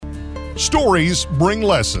Stories bring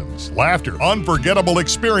lessons, laughter, unforgettable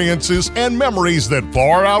experiences, and memories that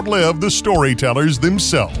far outlive the storytellers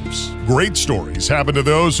themselves. Great stories happen to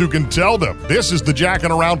those who can tell them. This is the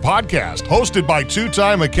Jackin' Around podcast, hosted by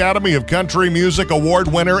two-time Academy of Country Music Award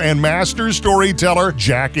winner and master storyteller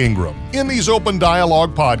Jack Ingram. In these open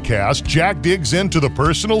dialogue podcasts, Jack digs into the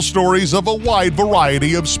personal stories of a wide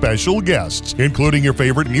variety of special guests, including your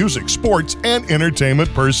favorite music, sports, and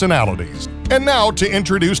entertainment personalities. And now, to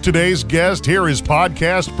introduce today's guest, here is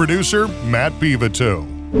podcast producer Matt Pivato.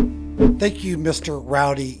 Thank you, Mr.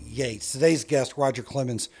 Rowdy Yates. Today's guest, Roger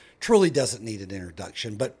Clemens, truly doesn't need an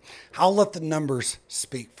introduction, but I'll let the numbers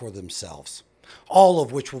speak for themselves, all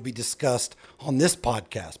of which will be discussed on this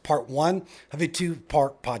podcast, part one of a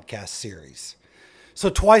two-part podcast series. So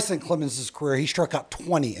twice in Clemens' career, he struck out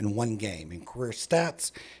 20 in one game. In career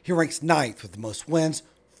stats, he ranks ninth with the most wins,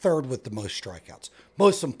 third with the most strikeouts.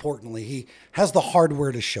 Most importantly, he has the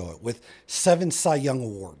hardware to show it with 7 Cy Young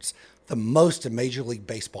Awards, the most in Major League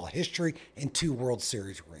Baseball history, and 2 World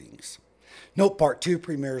Series rings. Note Part 2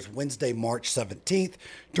 premieres Wednesday, March 17th.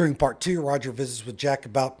 During Part 2, Roger visits with Jack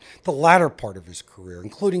about the latter part of his career,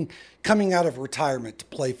 including coming out of retirement to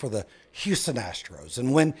play for the Houston Astros,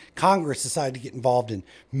 and when Congress decided to get involved in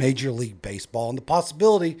Major League Baseball and the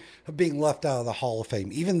possibility of being left out of the Hall of Fame,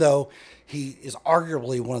 even though he is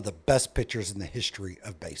arguably one of the best pitchers in the history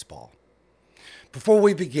of baseball. Before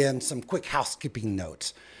we begin, some quick housekeeping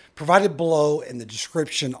notes. Provided below in the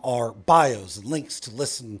description are bios and links to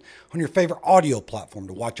listen on your favorite audio platform,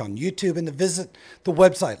 to watch on YouTube, and to visit the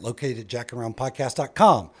website located at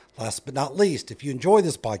jackingaroundpodcast.com. Last but not least, if you enjoy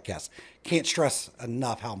this podcast, can't stress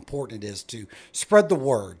enough how important it is to spread the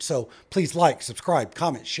word. So please like, subscribe,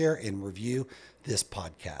 comment, share, and review this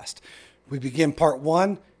podcast. We begin part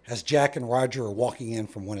one as Jack and Roger are walking in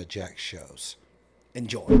from one of Jack's shows.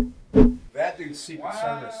 Enjoy. That dude's Secret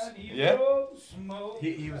Service. Yeah.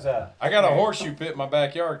 He was I got a horseshoe pit in my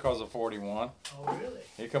backyard because of 41. Oh, really?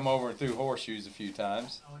 He come over and threw horseshoes a few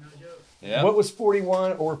times. Oh, no joke. Yeah. What was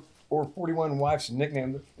 41 or 41 wife's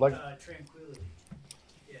nickname? Like, Tranquility.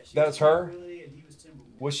 Yeah, she That was her? Tranquility and he was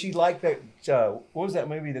Timberwolf. was she like that? What was that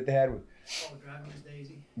movie that they had with? Oh, Driving Miss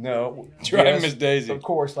Daisy? No, Driving yes, Miss Daisy. of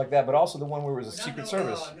course, like that, but also the one where it was a No, Secret no,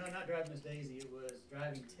 Service. No, not Driving Miss Daisy. It was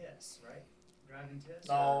Driving Tess, right? Driving Tess?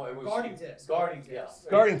 No, it was Guarding Tess. Guarding, Tess.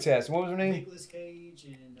 Guardian Test. What was her name? Nicolas Cage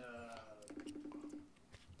and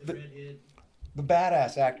the redhead. The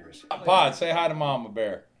badass actress. Pod, say hi to Mama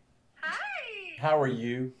Bear. Hi. How are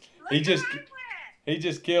you, He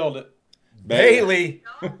just killed it. Bailey?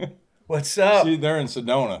 What's up? They're in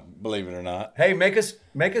Sedona, believe it or not. Hey, make us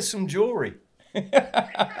some jewelry.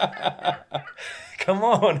 Come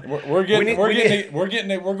on. We're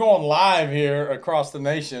going live here across the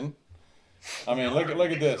nation. I mean, look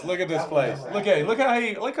at this. Look at this place. Look how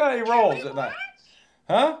he rolls at night.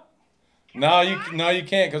 Huh? No, you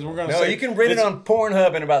can't, because we're gonna. No, you can rent it on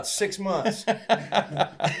Pornhub in about 6 months.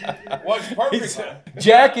 What's perfect?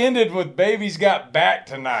 Jack ended with "Baby's Got Back"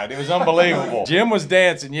 tonight. It was unbelievable. Jim was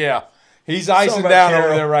dancing. Yeah, he's icing Something down about over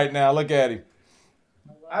Carol. there right now. Look at him.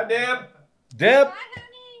 Hi, Deb. Deb? Hi, honey.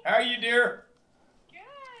 How are you, dear? Good.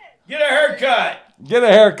 Get a haircut. Get a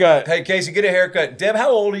haircut. Hey, Casey, get a haircut. Deb,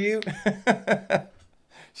 how old are you?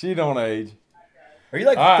 She don't age. Are you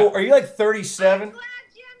like All right. Are you like 37? Glad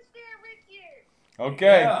Jim's there with you.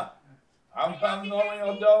 Okay. Yeah. I'm the only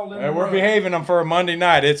adult in the And we're room. behaving them for a Monday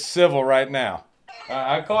night. It's civil right now.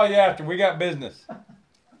 I'll call you after. We got business. Well,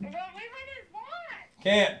 we went as one.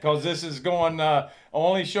 Can't, because this is going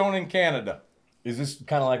only shown in Canada. Is this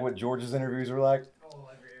kind of like what George's interviews were like? Oh,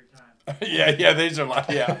 every time. Yeah, these are like,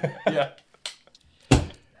 yeah. Nah,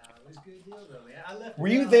 it was a good deal, though, man. I left Were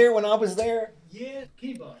it you out. there when I was there? Yeah,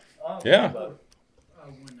 Key-Bug. Yeah. One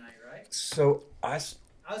night, right? So I was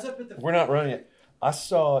up at the... we're not running it. I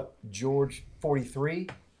saw George 43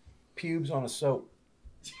 pubes on a soap.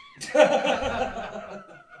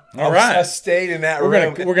 All right. I stayed in that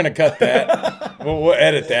room. We're gonna cut that. we'll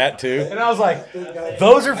edit that too. And I was like,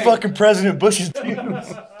 those are fucking President Bush's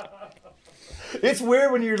pubes. It's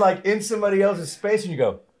weird when you're like in somebody else's space and you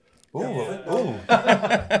go, ooh.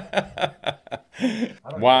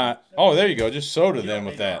 Why? Oh, there you go. Just soda then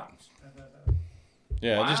with that.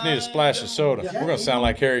 Yeah, I just need a splash of soda. We're gonna sound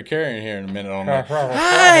like Harry Carey in here in a minute on that.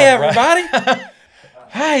 Hi, everybody.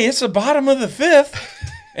 Hi, it's the bottom of the fifth,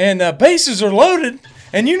 and bases are loaded.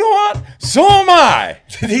 And you know what? So am I.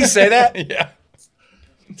 Did he say that? Yeah.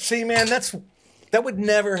 See, man, that would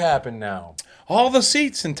never happen now. All the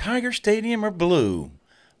seats in Tiger Stadium are blue.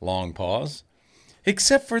 Long pause.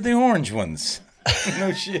 Except for the orange ones.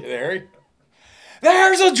 No shit, Harry.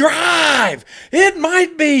 There's a drive. It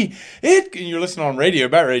might be. And you're listening on radio,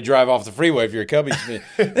 about ready to drive off the freeway if you're a Cubbies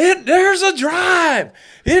fan. There's a drive.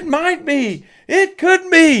 It might be. It could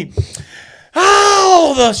be.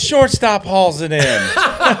 Oh, the shortstop hauls it in.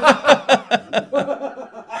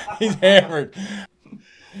 He's hammered.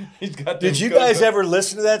 He's got. Did you guys ever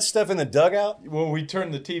listen to that stuff in the dugout? Well, we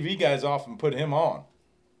turned the TV guys off and put him on.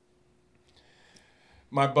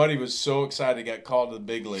 My buddy was so excited he got called to the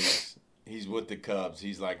big leagues. He's with the Cubs.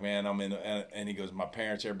 He's like, man, I'm in. And he goes, my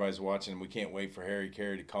parents, everybody's watching. We can't wait for Harry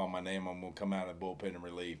Carey to call my name. I'm going to come out of the bullpen and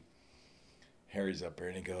relieve. Harry's up there,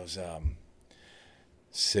 and he goes,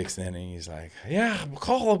 sixth inning. He's like, yeah,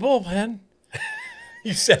 call the bullpen.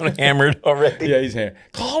 You sound hammered already. Yeah, he's hammered.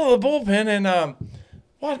 Call the bullpen, and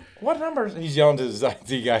what number? He's yelling to his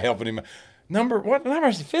IT guy helping him. What number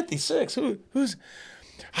is he? 56. Who's?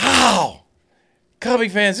 How? Cubby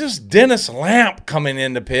fans, this is Dennis Lamp coming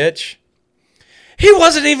in to pitch. He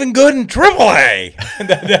wasn't even good in AAA.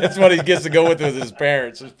 That's what he gets to go with his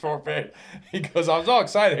parents, his poor parents. He goes, I was all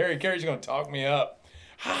excited. Harry Carey's going to talk me up.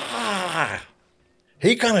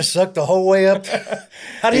 He kind of sucked the whole way up.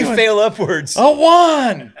 How do you fail upwards? A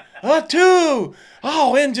 1, a 2.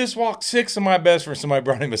 Oh, in just walked 6 of my best friends. Somebody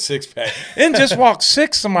brought him a 6-pack. In just walked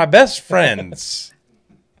 6 of my best friends.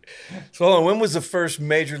 So hold on, when was the first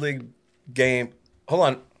major league game? Hold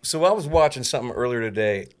on. So I was watching something earlier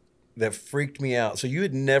today that freaked me out. So you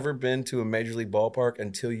had never been to a major league ballpark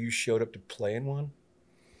until you showed up to play in one?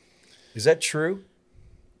 Is that true?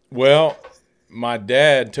 Well, my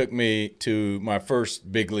dad took me to my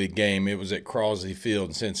first big league game. It was at Crosley Field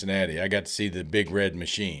in Cincinnati. I got to see the Big Red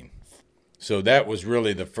Machine. So that was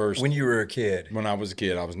really the first. When you were a kid? When I was a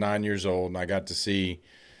kid. I was 9 years old, and I got to see,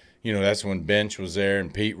 that's when Bench was there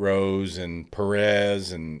and Pete Rose and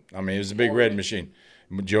Perez. And, it was a Big Red Machine.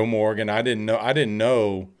 Joe Morgan. I didn't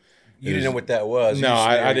know. You didn't know what that was? No,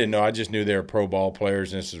 I didn't know. I just knew they were pro ball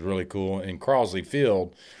players, and this is really cool. In Crosley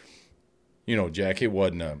Field, Jack, it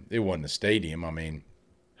wasn't a stadium. How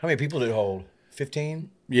many people did it hold? 15?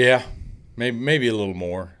 Yeah, maybe a little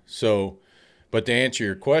more. So, but to answer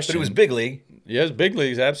your question, but it was big league. Yes, big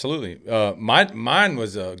leagues, absolutely. Mine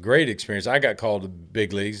was a great experience. I got called to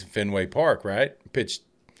big leagues, Fenway Park, right? Pitched,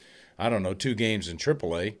 2 games in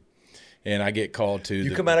AAA, and I get called to.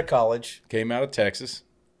 You come out of college. Came out of Texas.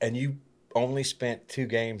 And you only spent 2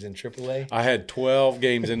 games in AAA? I had 12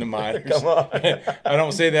 games in the minors. Come on. I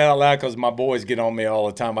don't say that out loud because my boys get on me all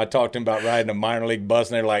the time. I talk to them about riding a minor league bus,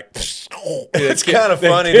 and they're like, it's kind of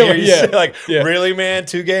funny to hear you say, really, man,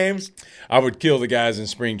 2 games? I would kill the guys in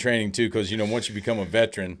spring training, too, because, once you become a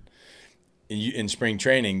veteran in spring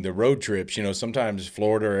training, the road trips, sometimes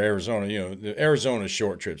Florida or Arizona, Arizona's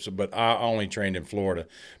short trips, but I only trained in Florida.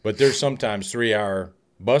 But there's sometimes 3-hour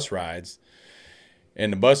bus rides.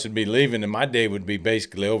 And the bus would be leaving, and my day would be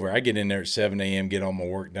basically over. I get in there at 7 a.m., get all my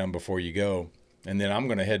work done before you go. And then I'm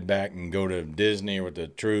going to head back and go to Disney or with the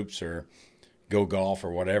troops or go golf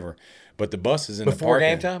or whatever. But the bus is in the before parking.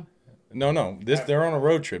 Game time? No. They're on a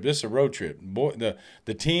road trip. This is a road trip. Boy,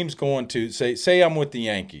 the team's going to, say I'm with the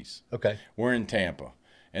Yankees. Okay. We're in Tampa,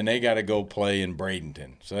 and they got to go play in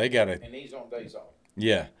Bradenton. So they got to. And he's on days off.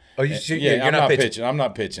 Yeah. Oh, you're I'm not pitching. I'm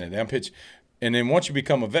not pitching it. I'm pitching. And then once you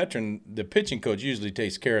become a veteran, the pitching coach usually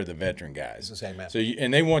takes care of the veteran guys. It's the same man. So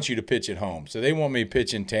and they want you to pitch at home. So they want me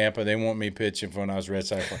pitching Tampa. They want me pitching when I was Red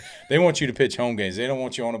Sox. They want you to pitch home games. They don't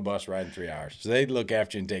want you on a bus riding 3 hours. So they look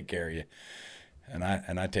after you and take care of you. And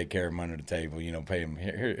I take care of them under the table. Pay them.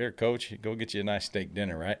 Here, coach, go get you a nice steak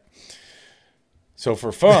dinner, right? So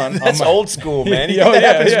for fun, that's old school, man.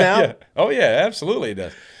 Happens now. Yeah. Oh yeah, absolutely it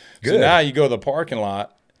does. Good. So now you go to the parking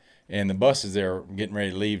lot, and the bus is there getting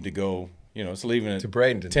ready to leave to go. It's leaving at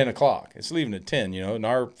 10 o'clock. It's leaving at 10, and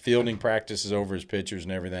our fielding practice is over as pitchers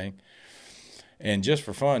and everything. And just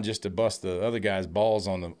for fun, just to bust the other guys' balls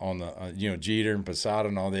on the Jeter and Posada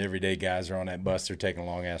and all the everyday guys are on that bus. They're taking a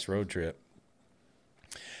long-ass road trip.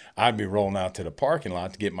 I'd be rolling out to the parking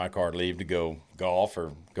lot to get my car to leave to go golf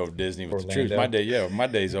or go to Disney with the troops. My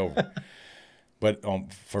day's over. But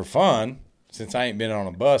for fun, since I ain't been on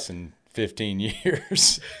a bus in 15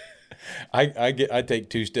 years – I take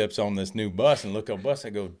 2 steps on this new bus and look on the bus. I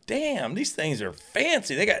go, damn, these things are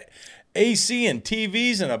fancy. They got AC and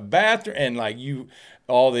TVs and a bathroom, and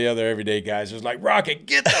all the other everyday guys was like, Rocket,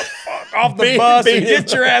 get the fuck off the bus and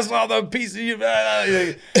get your ass off the piece of you.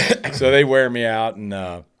 So they wear me out.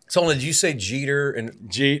 And so did you say Jeter and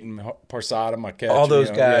Posada, my catcher, all those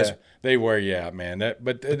guys? Yeah, they wear you out, man.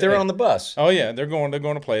 But they're on the bus. Oh yeah, they're going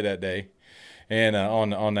to play that day. And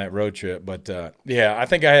on that road trip. But, I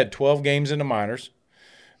think I had 12 games in the minors.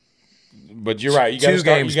 but you're right. You got Two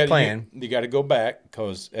games playing. You got to go back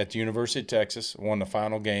because at the University of Texas, won the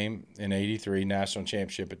final game in '83, national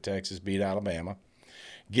championship at Texas, beat Alabama.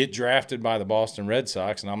 Get drafted by the Boston Red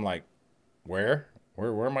Sox, and I'm like, where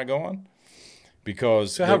am I going?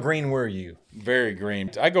 Because So how green were you? very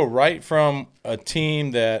green. I go right from a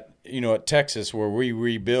team that at Texas where we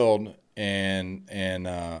rebuild and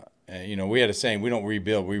we had a saying, we don't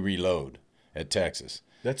rebuild, we reload at Texas.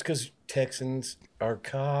 That's because Texans are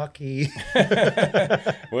cocky.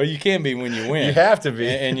 Well, you can be when you win. You have to be.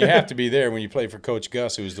 And you have to be there when you play for Coach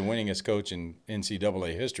Gus, who was the winningest coach in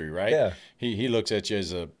NCAA history, right? Yeah. He looks at you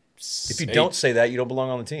as a If you don't say that, you don't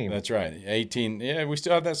belong on the team. That's right. 18. Yeah, we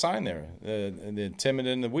still have that sign there. The timid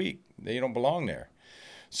and the weak. They don't belong there.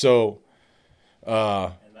 So,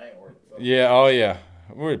 yeah. Oh, yeah.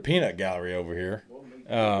 We're at Peanut Gallery over here.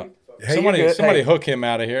 Somebody hook him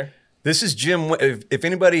out of here. This is Jim. If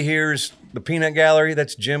anybody hears the Peanut Gallery,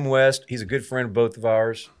 that's Jim West. He's a good friend of both of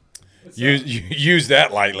ours. You use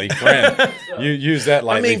that lightly, friend. You use that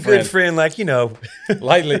lightly, good friend,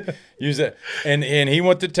 lightly. Use that. And he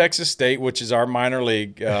went to Texas State, which is our minor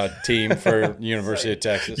league team for University of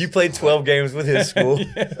Texas. You played 12 games with his school.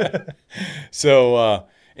 Yeah. So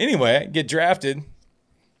anyway, get drafted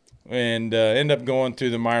and end up going through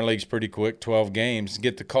the minor leagues pretty quick, 12 games,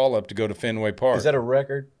 get the call up to go to Fenway Park. Is that a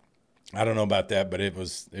record? I don't know about that, but it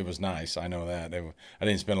was nice. I know that. I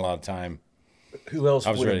didn't spend a lot of time. Who else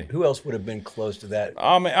would have been close to that?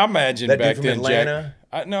 I imagine that back dude from then, Atlanta?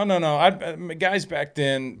 Jack. No. Guys back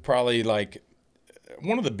then probably like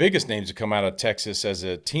one of the biggest names to come out of Texas as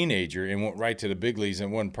a teenager and went right to the big leagues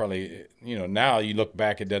and won probably. Now you look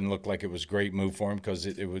back, it doesn't look like it was a great move for him because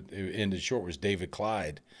it ended short. Was David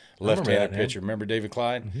Clyde, left-handed pitcher. Remember David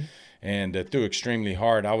Clyde? Mm-hmm. And threw extremely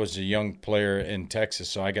hard. I was a young player in Texas,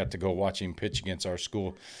 so I got to go watch him pitch against our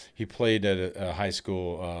school. He played at a high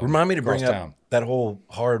school. Remind me to bring up that whole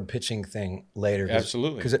hard pitching thing later.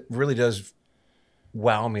 Absolutely. Because it really does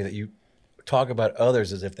wow me that you talk about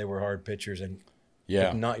others as if they were hard pitchers and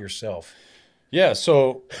not yourself. Yeah,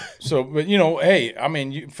 so, but hey, I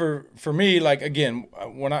mean, for me, like again,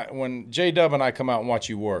 when J-Dub and I come out and watch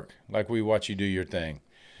you work, like we watch you do your thing.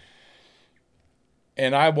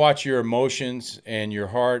 And I watch your emotions and your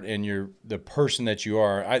heart and the person that you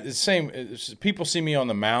are. People see me on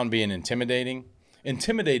the mound being intimidating.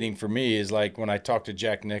 Intimidating for me is like when I talked to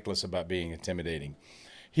Jack Nicklaus about being intimidating.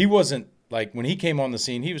 He wasn't like when he came on the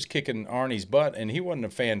scene, he was kicking Arnie's butt, and he wasn't a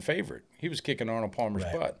fan favorite. He was kicking Arnold Palmer's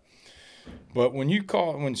butt. But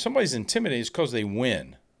when somebody's intimidating, it's because they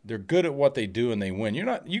win. They're good at what they do and they win.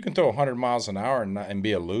 You can throw 100 miles an hour and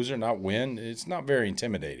be a loser, not win. It's not very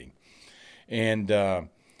intimidating. And, I'm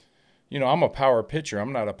a power pitcher.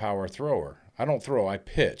 I'm not a power thrower. I don't throw. I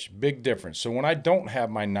pitch. Big difference. So when I don't have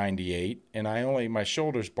my 98 and my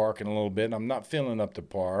shoulder's barking a little bit and I'm not feeling up to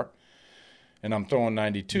par and I'm throwing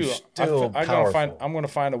 92, I'm going to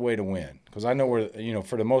find a way to win because I know where,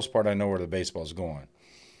 for the most part, I know where the baseball's going.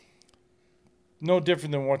 No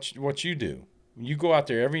different than what you do. You go out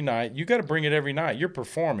there every night. You got to bring it every night. You're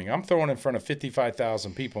performing. I'm throwing in front of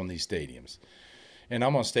 55,000 people in these stadiums. And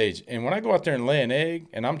I'm on stage. And when I go out there and lay an egg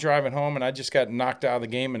and I'm driving home and I just got knocked out of the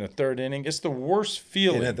game in the third inning, it's the worst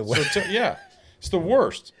feeling. It's the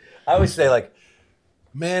worst. I always say,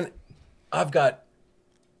 man, I've got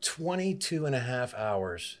 22 and a half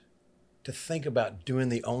hours to think about doing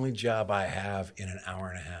the only job I have in an hour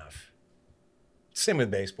and a half. Same with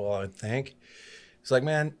baseball, I would think. It's like,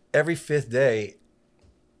 man, every fifth day,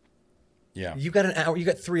 you got an hour, you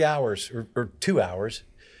got 3 hours or 2 hours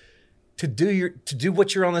to do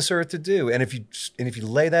what you're on this earth to do. And if you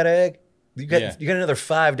lay that egg, you got another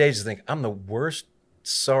 5 days to think, I'm the worst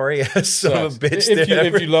sorry ass son of a bitch.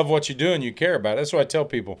 If you love what you do and you care about it. That's what I tell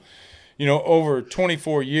people. Over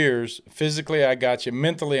 24 years, physically I got you.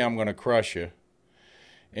 Mentally I'm going to crush you.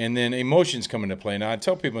 And then emotions come into play. Now I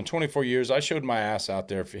tell people in 24 years I showed my ass out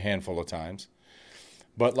there a handful of times.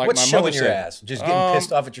 But like what's my mother showing your said, ass? Just getting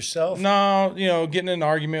pissed off at yourself? No, getting in an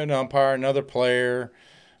argument with an umpire, another player.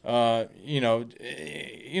 Just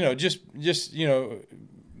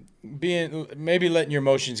being maybe letting your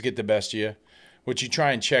emotions get the best of you, which you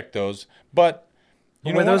try and check those. But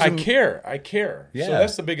you know what? I care. Yeah. So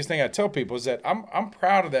that's the biggest thing I tell people is that I'm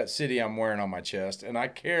proud of that city I'm wearing on my chest, and I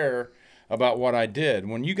care about what I did.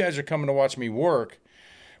 When you guys are coming to watch me work,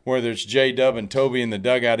 whether it's J-Dub and Toby in the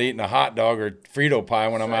dugout eating a hot dog or Frito pie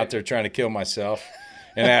when I'm out there trying to kill myself,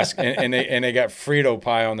 and they got Frito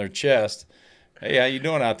pie on their chest. Hey, how you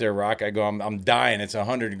doing out there, Rock? I go, I'm dying. It's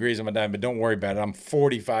 100 degrees. I'm dying, but don't worry about it. I'm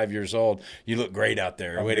 45 years old. You look great out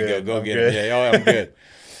there. Way to go. Go get it. Yeah, I'm good.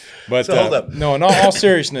 But so hold up. No, in all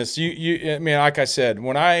seriousness, you. I mean, like I said,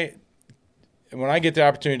 when I when I get the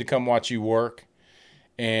opportunity to come watch you work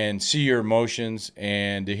and see your emotions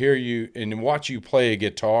and to hear you and watch you play a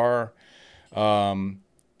guitar,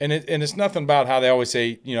 and it's nothing about how they always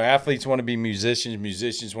say, athletes want to be musicians,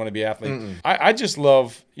 musicians want to be athletes. I just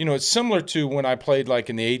love, it's similar to when I played like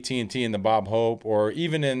in the AT&T and the Bob Hope, or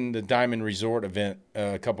even in the Diamond Resort event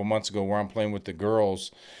a couple months ago where I'm playing with the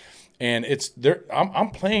girls. And I'm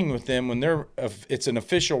playing with them when it's an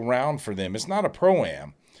official round for them. It's not a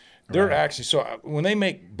pro-am. They're actually, so when they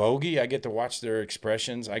make bogey, I get to watch their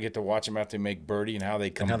expressions. I get to watch them after they make birdie and how they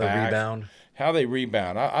come back. How they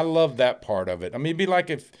rebound. I love that part of it. I mean, it'd be like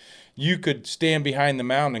if you could stand behind the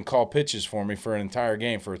mound and call pitches for me for an entire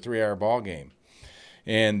game, for a 3-hour ball game.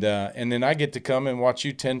 And then I get to come and watch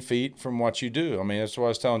you 10 feet from what you do. I mean, that's what I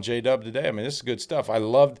was telling J-Dub today. I mean, this is good stuff. I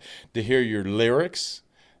love to hear your lyrics.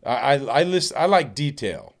 I like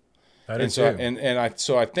detail. I do too.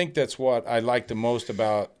 So I think that's what I like the most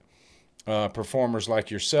about performers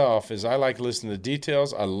like yourself is I like listening to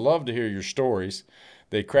details. I love to hear your stories.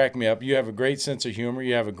 They crack me up. You have a great sense of humor.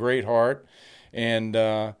 You have a great heart. And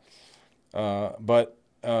but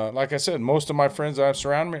like I said, most of my friends I've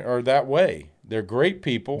surrounded me are that way. They're great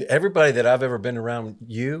people. Everybody that I've ever been around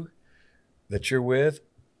you, that you're with,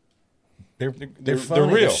 they're funny. They're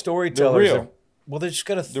real. They're storytellers. They're real. Well, they just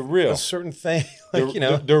got real. a certain thing.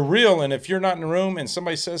 They're real. And if you're not in the room and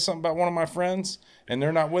somebody says something about one of my friends and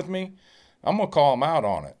they're not with me, I'm going to call them out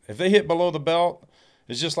on it. If they hit below the belt,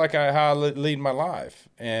 it's just like how I lead my life.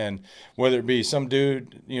 And whether it be some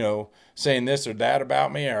dude, saying this or that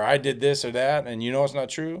about me, or I did this or that, and it's not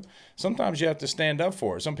true, sometimes you have to stand up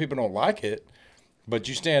for it. Some people don't like it, but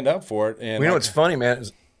you stand up for it. And what's funny, man,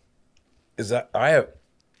 is that I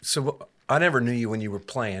never knew you when you were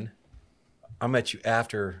playing. I met you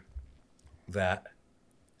after that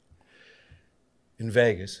in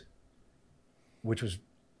Vegas, which was,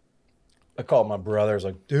 I called my brother. I was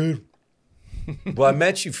like, dude. Well, I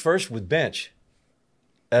met you first with Bench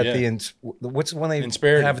at what's the one they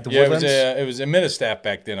have at the Woodlands? It was at Ministaff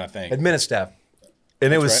back then, I think. At Ministaff.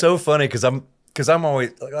 And it was so funny because I'm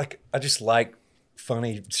always like, I just like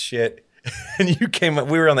funny shit. And you came up,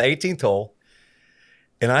 we were on the 18th hole,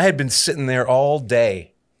 and I had been sitting there all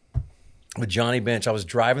day with Johnny Bench. I was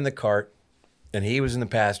driving the cart, and he was in the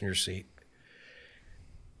passenger seat.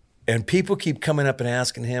 And people keep coming up and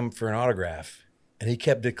asking him for an autograph. And he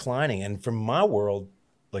kept declining. And from my world,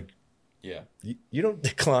 like, you don't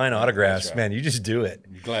decline autographs, right, man. You just do it.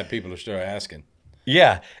 I'm glad people are still asking.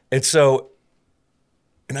 Yeah. And so,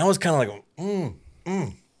 and I was kind of like, oh,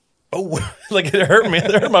 like it hurt me.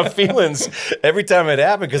 It hurt my feelings every time it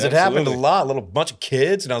happened because it happened a lot. A little bunch of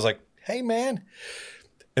kids. And I was like, hey, man.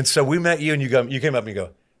 And so we met you and you came up and you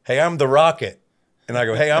go, hey, I'm the Rocket. And I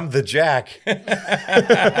go, hey, I'm the Jack.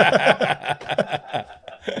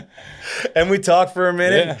 And we talked for a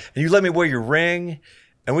minute, and you let me wear your ring,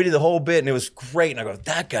 and we did the whole bit, and it was great. And I go,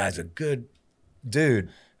 that guy's a good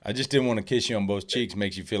dude. I just didn't want to kiss you on both cheeks.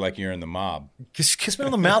 Makes you feel like you're in the mob. Kiss me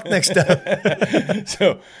on the mouth next time.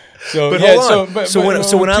 So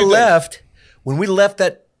when we left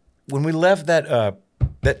that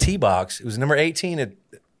tee box, it was number 18 at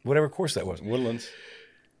whatever course that was, Woodlands.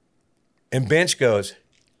 And Bench goes,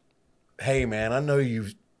 hey, man, I know you,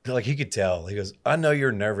 like he could tell. He goes, I know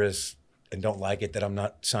you're nervous and don't like it that I'm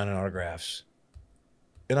not signing autographs.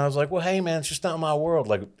 And I was like, well, hey, man, it's just not my world.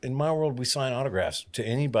 Like, in my world, we sign autographs to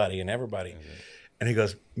anybody and everybody. Mm-hmm. And he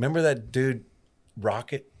goes, remember that dude,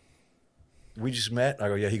 Rocket, we just met? I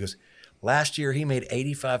go, yeah. He goes, last year he made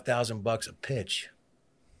 $85,000 a pitch.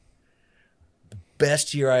 The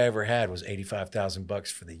best year I ever had was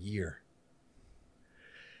 $85,000 for the year.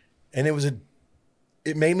 And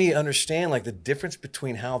it made me understand like the difference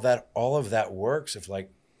between how that all of that works. If like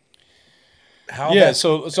how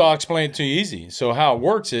so I'll explain it to you easy. So how it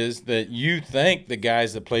works is that you thank the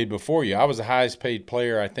guys that played before you. I was the highest paid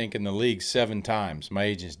player I think in the league 7 times. My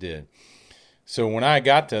agents did. So when I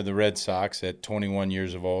got to the Red Sox at 21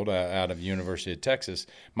 years of old out of University of Texas,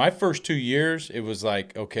 my first 2 years, it was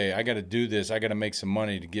like, okay, I got to do this. I got to make some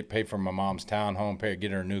money to get paid for my mom's townhome,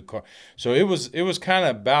 get her a new car. So it was kind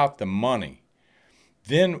of about the money.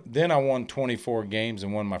 Then I won 24 games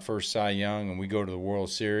and won my first Cy Young, and we go to the World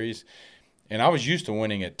Series. And I was used to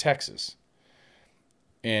winning at Texas.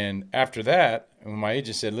 And after that, when my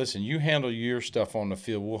agent said, listen, you handle your stuff on the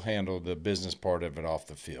field, we'll handle the business part of it off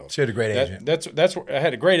the field. So you had a great agent. That's I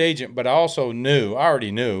had a great agent, but I also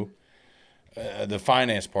already knew the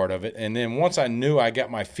finance part of it. And then once I knew I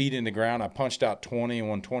got my feet in the ground, I punched out 20 and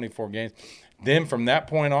won 24 games. Then from that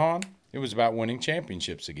point on, it was about winning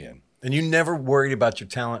championships again. And you never worried about your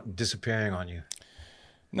talent disappearing on you?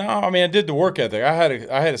 No, I mean I did the work ethic. I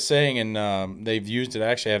had a saying, and they've used it. I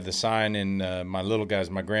actually have the sign in my little guys,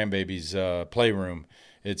 my grandbaby's playroom.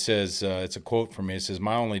 It says it's a quote from me. It says,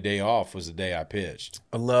 "My only day off was the day I pitched."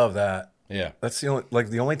 I love that. Yeah, That's the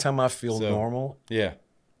only time I feel normal yeah,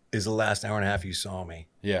 is the last hour and a half you saw me.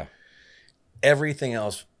 yeah. Everything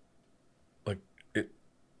else, like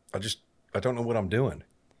I don't know what I'm doing.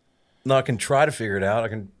 Now I can try to figure it out. I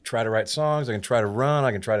can try to write songs. I can try to run.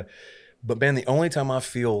 I can try to, but man, the only time I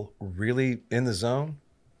feel really in the zone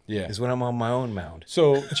Yeah. is when I'm on my own mound.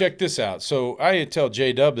 So check this out. So I tell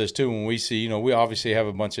J-Dub this too when we see, we obviously have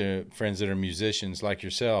a bunch of friends that are musicians like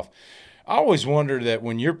yourself. I always wonder that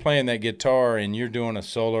when you're playing that guitar and you're doing a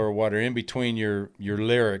solo or what, or in between your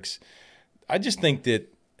lyrics, I just think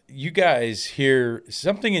that you guys hear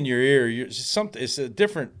something in your ear. It's a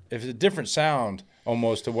different sound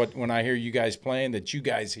almost to what when I hear you guys playing that you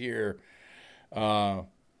guys hear.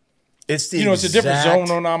 It's It's a different zone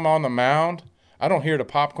when I'm on the mound. I don't hear the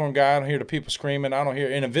popcorn guy. I don't hear the people screaming. I don't hear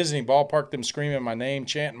in a visiting ballpark them screaming my name,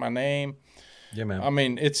 chanting my name. Yeah, man. I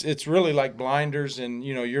mean, it's really like blinders, and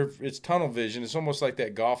it's tunnel vision. It's almost like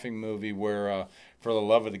that golfing movie where For the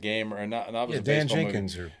Love of the Game, or not was a Dan baseball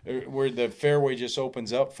Jenkins, movie, where the fairway just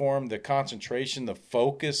opens up for him. The concentration, the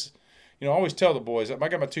focus. I always tell the boys. I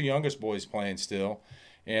got my two youngest boys playing still,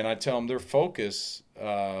 and I tell them their focus,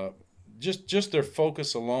 just their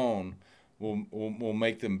focus alone will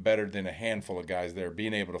make them better than a handful of guys there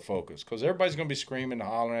being able to focus, because everybody's going to be screaming and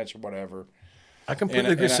hollering at you, whatever. I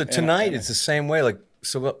completely agree. So tonight it's the same way.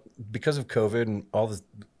 Because of COVID and all this,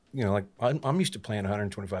 I'm used to playing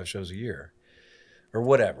 125 shows a year, or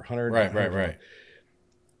whatever. 100. Right.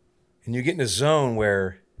 And you get in a zone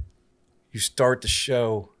where you start the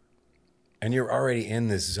show, and you're already in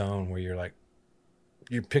this zone where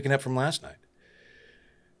you're picking up from last night.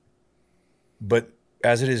 But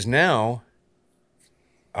as it is now,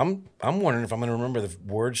 I'm wondering if I'm going to remember the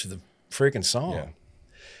words to the freaking song. Yeah.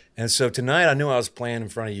 And so tonight I knew I was playing in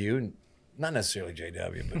front of you, and not necessarily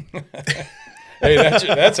JW, but Hey,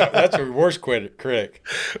 that's a worst critic.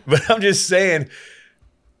 but I'm just saying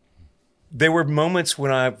there were moments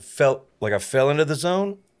when I felt like I fell into the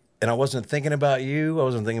zone, and I wasn't thinking about you. I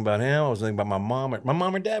wasn't thinking about him. I was thinking about my mom. My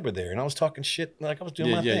mom and dad were there, and I was talking shit like I was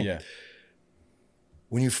doing my thing. Yeah.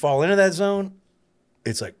 When you fall into that zone,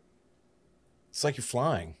 it's like you're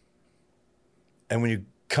flying. And when you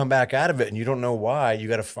come back out of it and you don't know why, you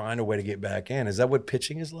got to find a way to get back in. Is that what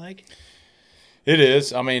pitching is like? It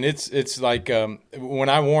is. I mean, it's like when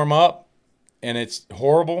I warm up and it's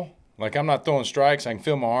horrible. Like I'm not throwing strikes. I can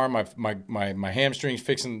feel my arm, my hamstrings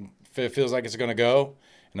feels like it's going to go,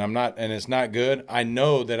 and I'm not, and it's not good. I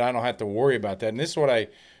know that I don't have to worry about that. And this is what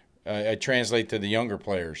I translate to the younger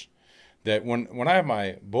players, that when I have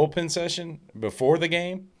my bullpen session before the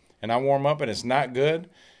game and I warm up and it's not good,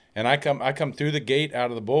 and I come through the gate out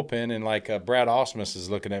of the bullpen, and like Brad Ausmus is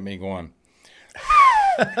looking at me going,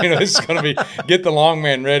 this is going to be, get the long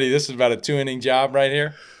man ready. This is about a 2-inning job right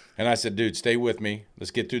here. And I said, dude, stay with me.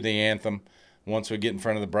 Let's get through the anthem. Once we get in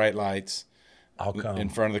front of the bright lights, I'll come. in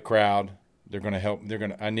front of the crowd, they're going to help.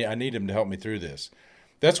 I need them to help me through this.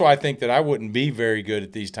 That's why I think that I wouldn't be very good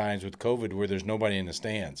at these times with COVID where there's nobody in the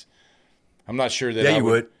stands. I'm not sure that you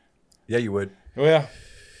would. Yeah, you would. Well,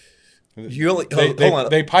 Hold on.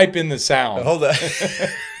 They pipe in the sound. Hold on.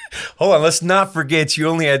 Hold on. Let's not forget you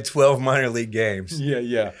only had 12 minor league games.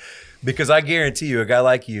 Yeah. Because I guarantee you, a guy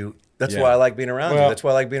like you, that's why I like being around you. Well- That's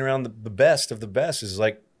why I like being around the best of the best. Is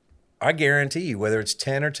like, I guarantee you, whether it's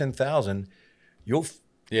 10 or 10,000, you'll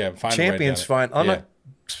Find champions a way find. I'm not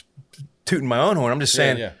tooting my own horn. I'm just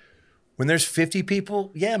saying, Yeah. when there's 50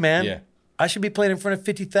 people, man, Yeah. I should be playing in front of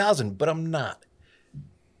 50,000, but I'm not.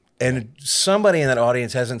 And somebody in that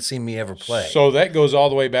audience hasn't seen me ever play. So that goes all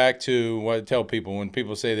the way back to what I tell people when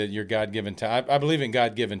people say that you're God-given talent. I believe in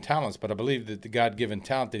God-given talents, but I believe that the God-given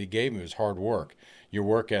talent that He gave me was hard work, your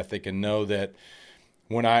work ethic, and know that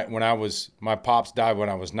when my pops died when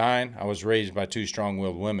I was 9, I was raised by 2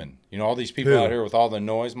 strong-willed women. All these people out here with all the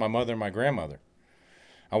noise, my mother and my grandmother.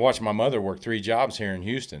 I watched my mother work 3 jobs here in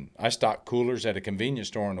Houston. I stocked coolers at a convenience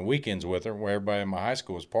store on the weekends with her, where everybody in my high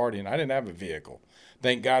school was partying. I didn't have a vehicle.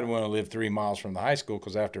 Thank God we only lived 3 miles from the high school,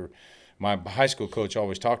 because after my high school coach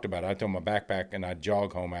always talked about it, I'd throw my backpack and I'd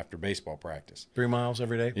jog home after baseball practice. 3 miles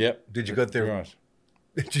every day? Yep. Did you go through? 3 miles.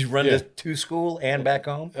 Did you run to school and back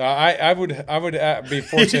home? I would be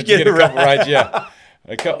fortunate to get a couple rides. Yeah,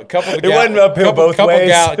 a couple. Of wasn't uphill both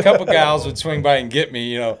ways. Couple gals would swing by and get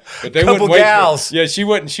me, but they Couple wouldn't wait. gals. Yeah, she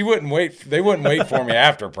wouldn't wait. They wouldn't wait for me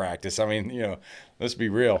after practice. I mean, let's be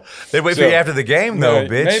real. They wait for you after the game, though,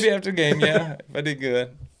 bitch. Maybe after the game. Yeah, if I did good.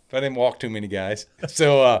 If I didn't walk too many guys.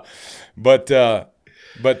 So, but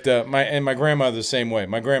But my grandmother the same way.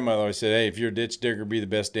 My grandmother always said, "Hey, if you're a ditch digger, be the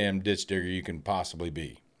best damn ditch digger you can possibly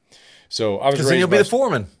be." So I was raised Because then you'll be the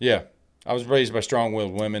foreman. Yeah, I was raised by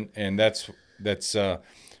strong-willed women, and that's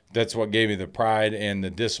what gave me the pride and the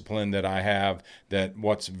discipline that I have. That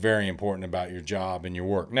what's very important about your job and your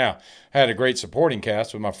work. Now, I had a great supporting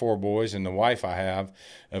cast with my 4 boys and the wife I have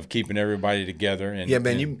of keeping everybody together. And Yeah,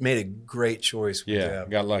 man, you made a great choice. With yeah,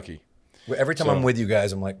 got lucky. Every time I'm with you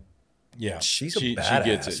guys, I'm like, Yeah, she's a she badass,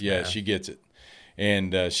 gets it. Yeah, man. she gets it.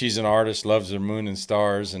 And she's an artist, loves her moon and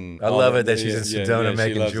stars, and I love it that she's in Sedona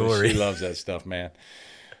making jewelry. She loves that stuff, man.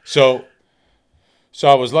 So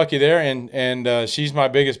I was lucky there, and she's my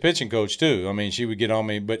biggest pitching coach too. I mean, she would get on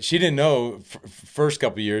me, but she didn't know. First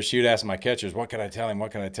couple of years, she would ask my catchers, "What can I tell him?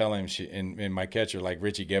 What can I tell him?" And my catcher, like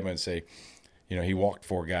Richie Gebben, would say, he walked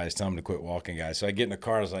 4 guys. Tell him to quit walking guys. So I get in the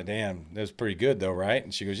car. I was like, "Damn, that was pretty good though, right?"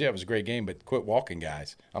 And she goes, "Yeah, it was a great game, but quit walking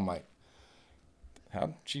guys." I'm like, how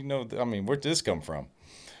did she know? I mean, where'd this come from?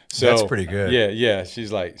 So That's pretty good. Yeah. She's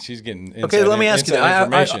getting inside, okay, let me ask you.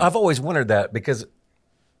 information. I've always wondered that because.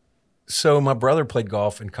 So my brother played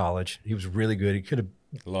golf in college. He was really good. He could have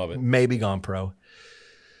Love it. maybe gone pro.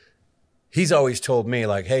 He's always told me,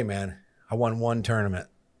 like, "Hey, man, I won 1 tournament.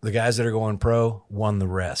 The guys that are going pro won the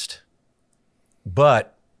rest."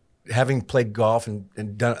 But having played golf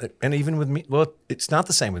and done it, and even with me, well, it's not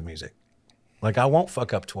the same with music. Like, I won't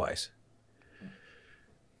fuck up twice.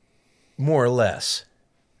 More or less.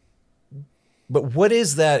 But what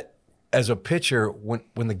is that as a pitcher when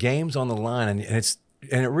the game's on the line and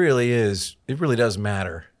it really does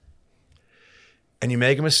matter. And you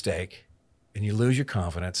make a mistake and you lose your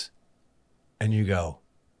confidence and you go,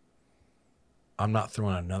 "I'm not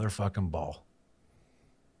throwing another fucking ball.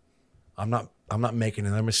 I'm not making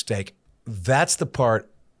another mistake." That's the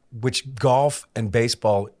part which golf and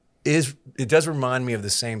baseball it does remind me of the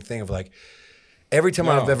same thing of like every time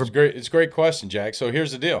I've ever. It's a great question, Jack. So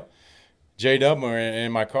here's the deal. J-Dub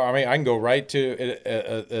in my car. I mean, I can go right to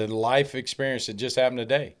a life experience that just happened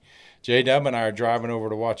today. J-Dub and I are driving over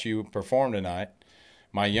to watch you perform tonight.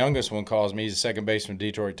 My youngest one calls me. He's a second baseman,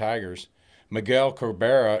 Detroit Tigers. Miguel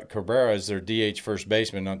Cabrera is their DH first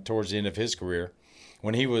baseman towards the end of his career.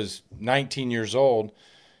 When he was 19 years old,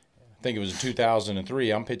 I think it was in 2003,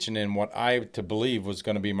 I'm pitching in what I to believe was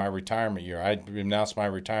going to be my retirement year. I announced my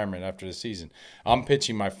retirement after the season. I'm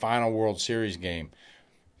pitching my final World Series game.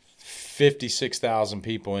 56,000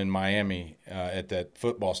 people in Miami at that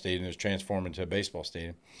football stadium. It was transformed into a baseball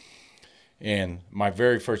stadium. And my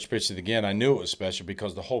very first pitch again, I knew it was special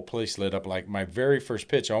because the whole place lit up. Like my very first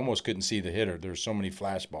pitch, I almost couldn't see the hitter. There were so many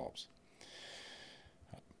flash bulbs.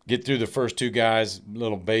 Get through the first 2 guys,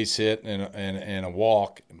 little base hit and a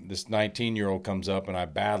walk. This 19-year-old comes up and I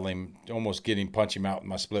battle him, almost punch him out with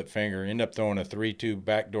my split finger. End up throwing a 3-2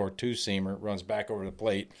 backdoor 2-seamer, runs back over the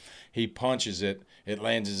plate. He punches it. It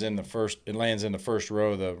lands in the first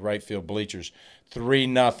row of the right field bleachers.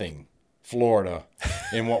 3-0 Florida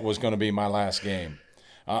in what was going to be my last game.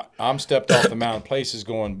 I'm stepped off the mound. Place is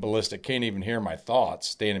going ballistic. Can't even hear my thoughts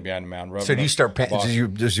standing behind the mound. So do you start panting?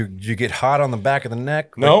 Did you get hot on the back of the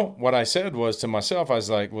neck? No. What I said was to myself, I was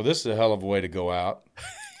like, well, this is a hell of a way to go out.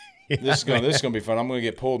 This is going to be fun. I'm going to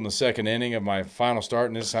get pulled in the second inning of my final start,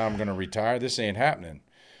 and this is how I'm going to retire. This ain't happening.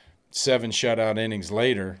 7 shutout innings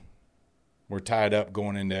later, we're tied up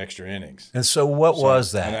going into extra innings. And so what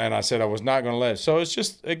was that? And I said I was not going to let it. So it's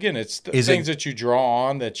just, again, it's things that you draw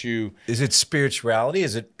on that you. Is it spirituality?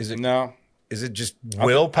 Is it no? Is it just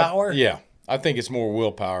willpower? Yeah. I think it's more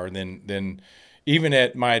willpower than even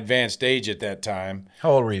at my advanced age at that time.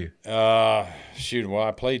 How old were you? Well,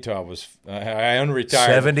 I played till I was I unretired.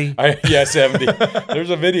 70? Yeah, 70. There's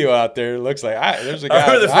a video out there. It looks like there's a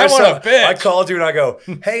guy. I want to pitch. I called you and I go,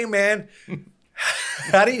 "Hey man,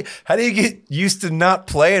 how do you get used to not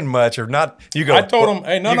playing much or not?" You go. I told him,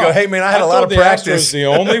 "Hey, no." Go, "Hey man, I had a lot of practice." The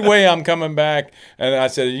only way I'm coming back, and I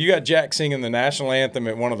said, "You got Jack singing the national anthem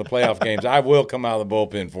at one of the playoff games. I will come out of the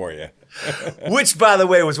bullpen for you." Which, by the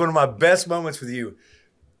way, was one of my best moments with you.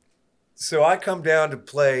 So I come down to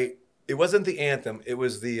play. It wasn't the anthem. It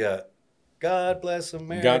was the "God Bless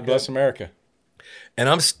America." God bless America. And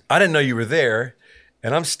I didn't know you were there,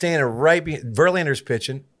 and I'm standing right behind Verlander's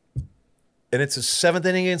pitching, and it's a 7th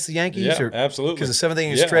inning against the Yankees. Yeah, absolutely. Because the 7th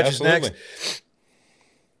inning Yeah, stretches absolutely. next.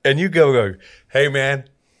 And you go, "Hey man,"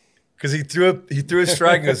 because he threw a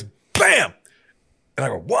strike and goes, "Bam!" And I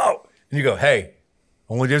go, "Whoa!" And you go, "Hey,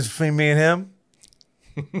 only difference between me and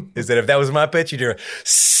him is that if that was my pitch, you'd hear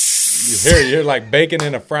You're like bacon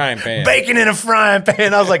in a frying pan. bacon in a frying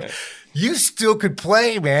pan." I was like, "You still could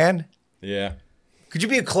play, man. Yeah. Could you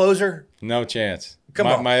be a closer?" No chance. Come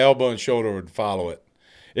on. My elbow and shoulder would follow it.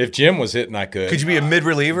 If Jim was hitting, I could. Could you be a mid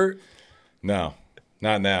reliever? No,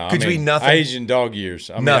 not now. Could you be nothing? Asian dog years.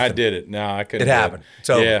 I mean, I Nothing. did it. No, I couldn't. It do happened. It's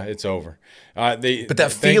over. Yeah, it's over. But that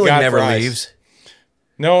thank feeling God never for ice. leaves.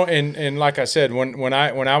 No, and like I said, when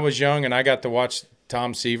I was young and I got to watch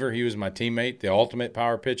Tom Seaver, he was my teammate, the ultimate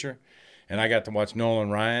power pitcher, and I got to watch Nolan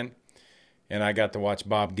Ryan, and I got to watch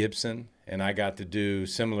Bob Gibson, and I got to do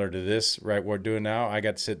similar to this, right, what we're doing now. I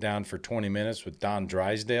got to sit down for 20 minutes with Don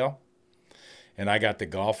Drysdale, and I got to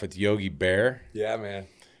golf with Yogi Bear, Yeah, man.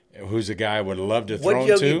 who's a guy I would love to What throw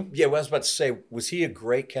Yogi? to. Yeah, what I was about to say. Was he a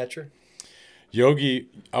great catcher? Yogi,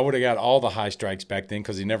 I would have got all the high strikes back then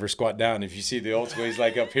because he never squat down. If you see the old school, he's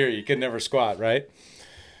like up here. You could never squat, right?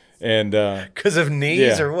 And Because of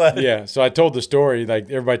knees or what? Yeah. So I told the story. Like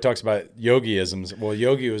everybody talks about Yogi-isms. Well,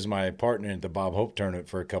 Yogi was my partner at the Bob Hope tournament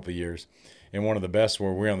for a couple of years, and one of the best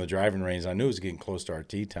where we were on the driving range. I knew it was getting close to our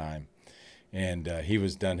tee time, and he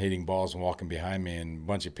was done hitting balls and walking behind me, and a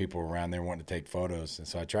bunch of people were around there wanting to take photos. And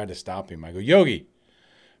so I tried to stop him. I go, Yogi.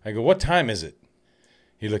 I go, what time is it?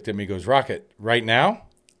 He looked at me, goes, Rocket, right now?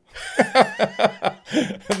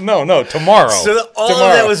 No, tomorrow. So all Tomorrow.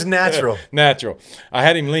 of that was natural. Natural. I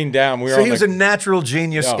had him lean down. We were So on he was the, a natural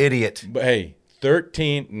genius No, idiot. But hey,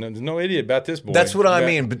 13. No, there's no idiot about this boy. That's what I Yeah.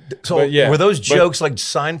 mean. But But yeah, were those but- jokes like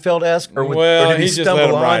Seinfeld-esque, or Well, did he just let stumble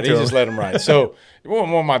him ride. onto He them? just let him ride. So one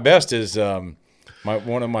of my best is one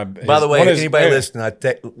of my. By the way, one is- anybody yeah,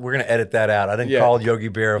 listening, we're going to edit that out. I didn't Yeah. call Yogi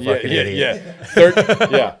Bear a fucking idiot.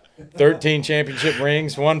 Yeah. 13 championship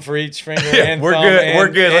rings, one for each finger and We're thumb good. and- We're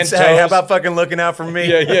good. and Let's hey, how toes. about fucking looking out for me?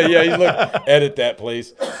 Yeah. You look. Edit that,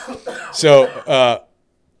 please. So,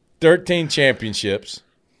 13 championships,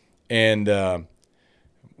 and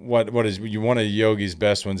what is one of Yogi's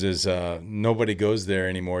best ones is nobody goes there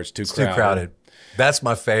anymore. It's too Too crowded. That's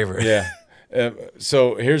my favorite. Yeah.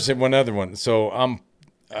 So here's one other one. So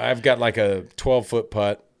I've got like a 12-foot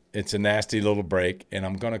putt. It's a nasty little break, and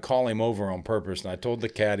I'm going to call him over on purpose. And I told the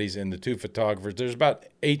caddies and the two photographers, there's about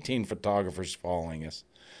 18 photographers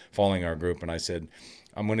following our group, and I said,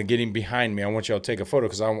 I'm going to get him behind me. I want y'all to take a photo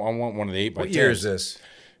because I want one of the 8x10s. What year is this?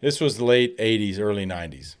 This was the late 80s, early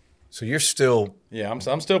 90s. So you're still Yeah,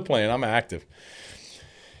 I'm still playing. I'm active.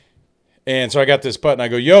 And so I got this putt, and I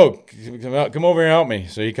go, yo, come over here and help me.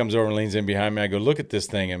 So he comes over and leans in behind me. I go, look at this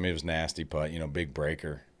thing. I mean, it was nasty putt, big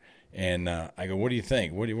breaker. And I go, what do you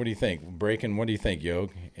think? What do you think? Breaking, what do you think,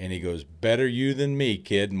 Yog? And he goes, better you than me,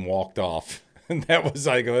 kid, and walked off. And that was,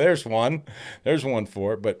 I go, there's one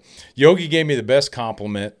for it. But Yogi gave me the best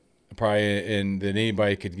compliment probably that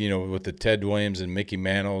anybody could, with the Ted Williams and Mickey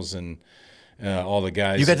Mantles and all the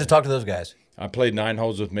guys. you got to talk to those guys. I played 9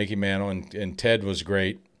 holes with Mickey Mantle, and Ted was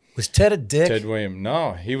great. Was Ted a dick? Ted Williams,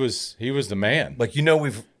 no, he was the man. Like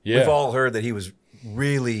we've Yeah. all heard that he was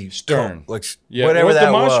really Stern. Whatever well, that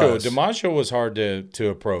DiMaggio, was. DiMaggio was hard to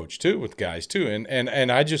approach too with guys too,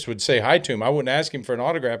 and I just would say hi to him. I wouldn't ask him for an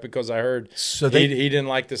autograph because I heard So he didn't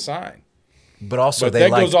like the sign. But also But they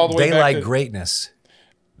that like goes all the way they back like to- greatness.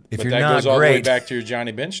 If But you're that not goes all the way great, back to your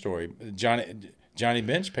Johnny Bench story. Johnny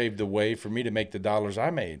Bench paved the way for me to make the dollars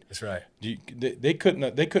I made. that's right. They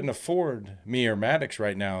couldn't afford me or Maddox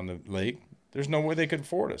right now in the league. There's no way they could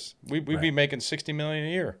afford us. We'd be making $60 million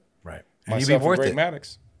a year. Right. And you'd Myself be worth and Greg it.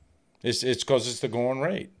 Maddox. It's because it's the going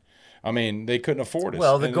rate. I mean, they couldn't afford us.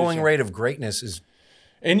 Well, the And going it's- rate of greatness is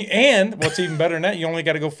and what's even better than that, you only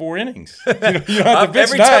got to go 4 innings. You don't have to pitch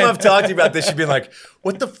every time 9. I've talked to you about this, you've been like,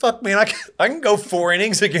 "What the fuck, man? I can go 4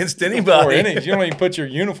 innings against anybody." 4 innings. You don't even put your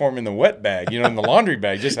uniform in the wet bag, in the laundry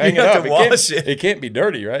bag. Just hang You it have up. to wash it. It can't be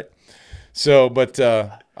dirty, right? So, but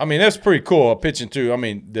I mean, that's pretty cool. Pitching through. I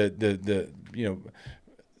mean,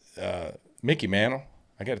 Mickey Mantle.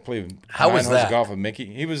 I got to play with How 9 was holes of that? golf with Mickey.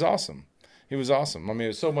 He was awesome. I mean, it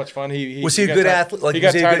was so much fun. Was he a got good tired- athlete? Like, he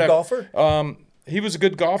was got he a tired good of- golfer? He was a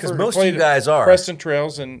good golfer. 'Cause most of Played you guys at are. Preston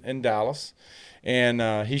Trails in Dallas.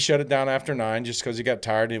 And he shut it down after 9 just because he got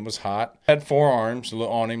tired and it was hot. Had 4 arms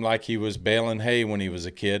on him like he was baling hay when he was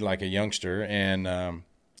a kid, like a youngster. And,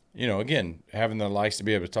 again, having the likes to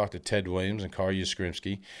be able to talk to Ted Williams and Carl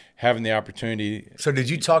Yastrzemski, having the opportunity. So did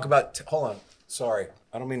you talk about? Hold on, sorry,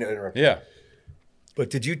 I don't mean to interrupt. Yeah. But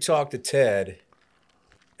did you talk to Ted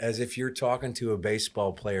as if you're talking to a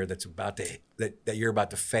baseball player that's about to that you're about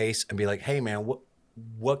to face and be like, "Hey, man,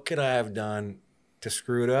 what could I have done to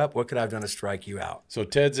screw it up? What could I have done to strike you out?" So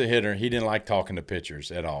Ted's a hitter. He didn't like talking to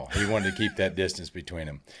pitchers at all. He wanted to keep that distance between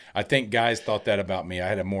them. I think guys thought that about me. I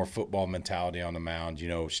had a more football mentality on the mound,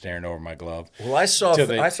 staring over my glove. Well, I saw Till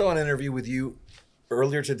they- an interview with you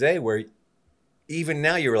earlier today where even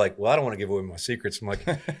now you were like, well, I don't want to give away my secrets. I'm like,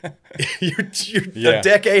 you're Yeah. a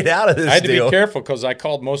decade out of this I had to deal. be careful because I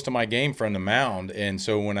called most of my game from the mound, and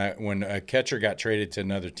so when a catcher got traded to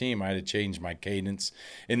another team, I had to change my cadence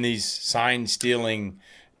in these sign stealing,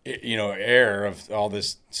 era of all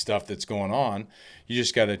this stuff that's going on. You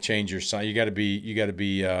just got to change your sign. You got to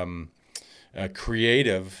be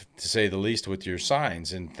creative, to say the least, with your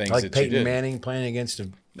signs and things Like that Peyton you did. Manning playing against a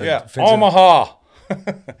defensive- Omaha.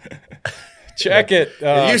 Check it.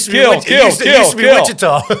 It used to Kill, be, it used to be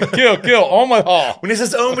Wichita. kill. Omaha. When it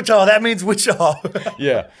says Omaha, that means Wichita.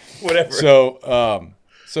 Yeah. Whatever.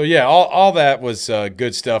 So yeah, all that was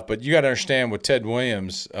good stuff. But you got to understand with Ted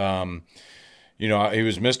Williams, he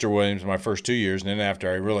was Mr. Williams my first 2 years, and then after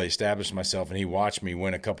I really established myself, and he watched me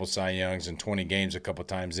win a couple Cy Youngs and 20 games a couple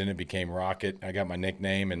times, then it became Rocket. I got my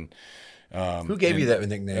nickname, and Who gave you that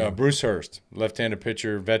nickname? Bruce Hurst, left-handed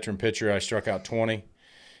pitcher, veteran pitcher. I struck out 20,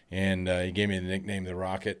 and he gave me the nickname the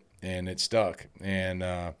Rocket, and it stuck. And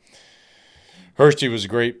Hursty was a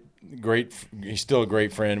great. He's still a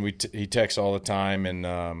great friend. He texts all the time, and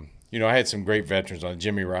I had some great veterans on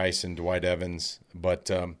Jimmy Rice and Dwight Evans, but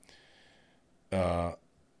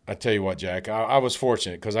I tell you what, Jack, I was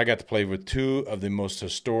fortunate because I got to play with two of the most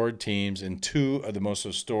historic teams in two of the most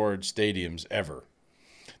historic stadiums ever.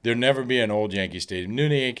 There'll never be an old Yankee Stadium. New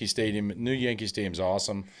Yankee Stadium's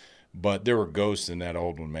awesome, but there were ghosts in that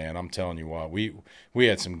old one, man. I'm telling you what, we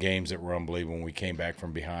had some games that were unbelievable when we came back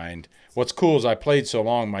from behind. What's cool is I played so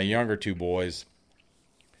long, my younger two boys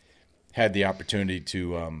had the opportunity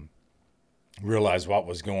to realize what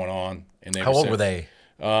was going on. And How old were they?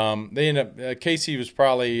 They ended up Casey was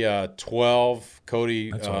probably 12,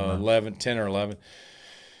 Cody 10 or 11,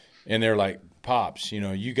 and they're like, "Pops,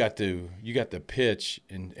 you got the pitch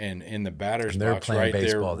and in the batter's And they're box playing right there,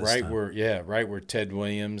 baseball this right time. where Ted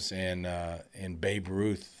Williams and Babe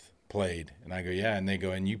Ruth played." And I go, "Yeah," and they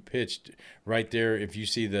go, "And you pitched right there. If you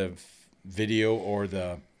see the video or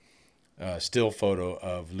the still photo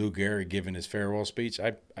of Lou Gehrig giving his farewell speech,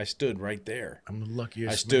 I stood right there. I'm the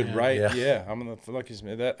luckiest. I stood man. right. Yeah. Yeah, I'm the luckiest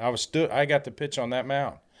man. I got to pitch on that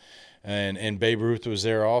mound, and Babe Ruth was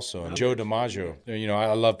there also, and Joe DiMaggio.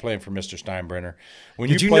 I love playing for Mr. Steinbrenner.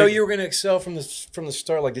 Did you know you were going to excel from the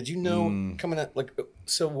start? Like, did you know coming up? Like,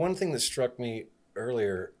 so one thing that struck me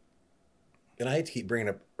earlier, and I hate to keep bringing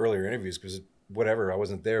up earlier interviews because whatever, I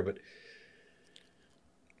wasn't there, but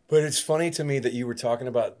it's funny to me that you were talking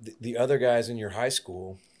about the other guys in your high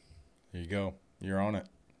school. There you go. You're on it.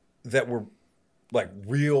 That were like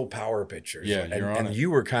real power pitchers. Yeah, you're on and it.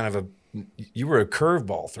 you were kind of you were a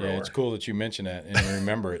curveball thrower. Yeah, it's cool that you mention that and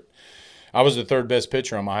remember it. I was the third best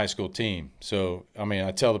pitcher on my high school team. So,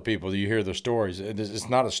 I tell the people, you hear the stories. It's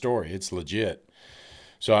not a story. It's legit.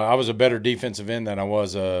 So I was a better defensive end than I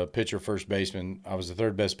was a pitcher, first baseman. I was the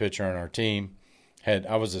third best pitcher on our team.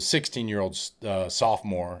 I was a 16-year-old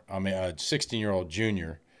sophomore. A 16-year-old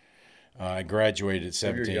junior. I graduated at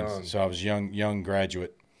 17, young. so I was young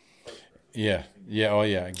graduate. Yeah. Oh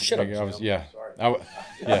yeah. Shut up, I was. Jim.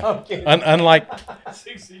 Yeah. Unlike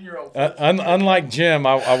 16-year-old. unlike Jim,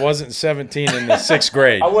 I wasn't 17 in the sixth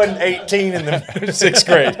grade. I wasn't 18 in the Sixth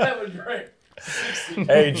grade. That was great.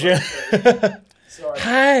 Hey, Jim. Sorry.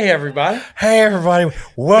 Hi, everybody. Hey, everybody.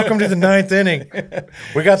 Welcome to the ninth inning.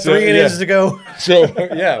 We got 3 innings to go. So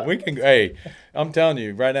yeah, we can. Hey, I'm telling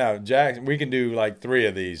you right now, Jack, we can do like 3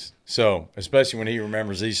 of these. So especially when he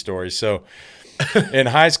remembers these stories. So in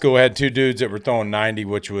high school, I had 2 dudes that were throwing 90,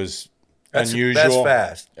 which was unusual.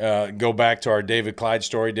 That's fast. Go back to our David Clyde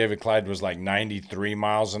story. David Clyde was like 93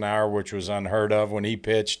 miles an hour, which was unheard of when he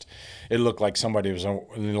pitched. It looked like somebody was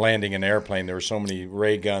landing an airplane. There were so many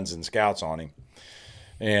ray guns and scouts on him.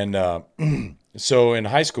 And so in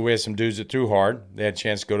high school, we had some dudes that threw hard. They had a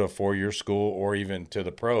chance to go to a 4-year school or even to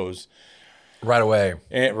the pros. Right away.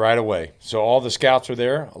 And right away. So all the scouts were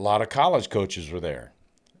there. A lot of college coaches were there.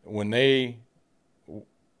 When they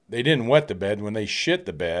didn't wet the bed. When they shit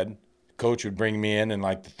the bed, coach would bring me in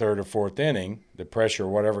like the 3rd or 4th inning. The pressure or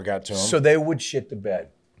whatever got to them. So they would shit the bed.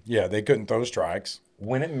 Yeah, they couldn't throw strikes.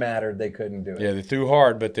 When it mattered, they couldn't do it. Yeah, they threw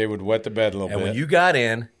hard, but they would wet the bed a little And bit. when you got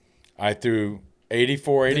in, I threw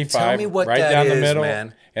 84, 85, tell me what right that down the is, middle.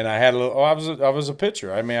 man. And I had a little. I was a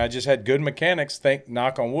pitcher. I just had good mechanics.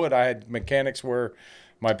 Knock on wood, I had mechanics where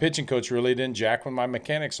my pitching coach really didn't jack with my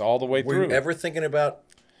mechanics all the way were through. you ever thinking about?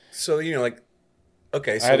 So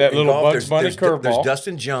okay. So I had that in little golf, Bugs Bunny there's curveball.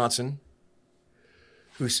 Dustin Johnson,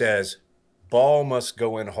 who says, "Ball must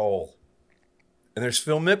go in hole," and there's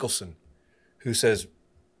Phil Mickelson, who says,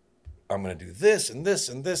 "I'm going to do this and this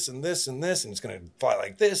and this and this and this, and it's going to fly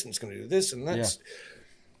like this, and it's going to do this and this."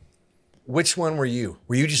 Which one were you?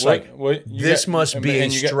 Were you just like, you this got- must be a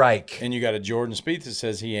and you got- strike? And you got a Jordan Spieth that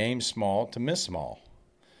says he aims small to miss small.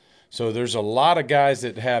 So there's a lot of guys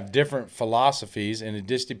that have different philosophies, and it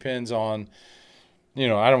just depends on, I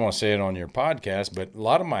don't want to say it on your podcast, but a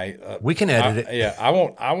lot of my we can edit it. Yeah, I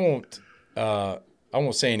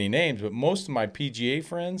won't say any names, but most of my PGA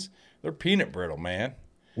friends, they're peanut brittle, man.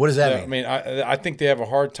 What does that I mean? mean, I think they have a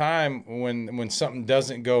hard time when something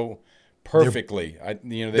doesn't go perfectly.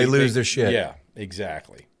 They lose their shit. Yeah,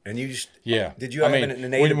 exactly. And you just Yeah. Did you have an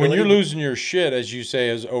innate when ability you're to- losing your shit, as you say,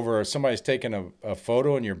 is over somebody's taking a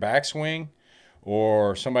photo in your backswing,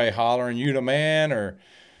 or somebody hollering you the man, or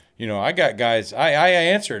I got guys. I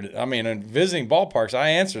answered. I mean, in visiting ballparks, I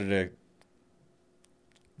answered to.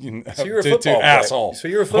 So you're a football player. asshole. So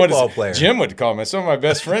you're a What is football it? player. Jim would call me. Some of my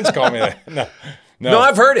best friends call me that. No, No,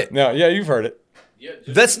 I've heard it. No, yeah, you've heard it.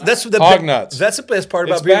 That's the Hog nuts. That's the best part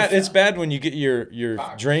It's about being. bad. It's bad when you get your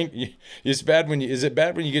drink. It's bad when you. Is it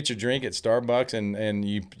bad when you get your drink at Starbucks and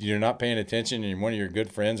you're not paying attention, and one of your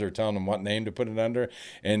good friends are telling them what name to put it under,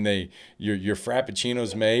 and your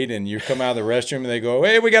frappuccino's made, and you come out of the restroom and they go,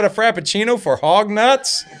 "Hey, we got a frappuccino for hog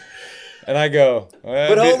nuts," and I go, well,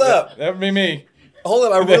 But hold up. that would be me. Hold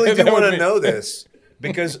up, I really do That want would to be- know this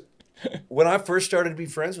because when I first started to be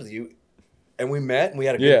friends with you, and we met and we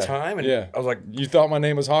had a good time, and I was like, You thought my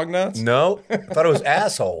name was Hog Nuts? no, I thought it was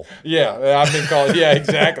asshole. Yeah, I've been called. Yeah,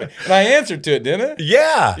 exactly. And I answered to it, didn't I?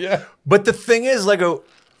 Yeah. Yeah. But the thing is, like,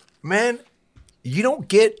 man, you don't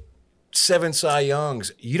get 7 Cy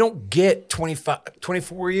Youngs. You don't get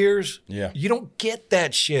 24 years. Yeah. You don't get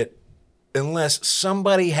that shit unless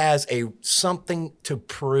somebody has something to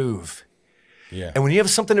prove. Yeah. And when you have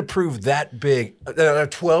something to prove that big, a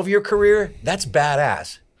 12-year career, that's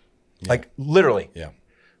badass. Like, literally. Yeah.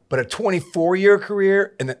 But a 24-year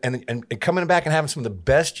career and coming back and having some of the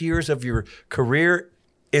best years of your career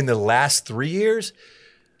in the last 3 years,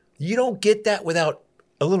 you don't get that without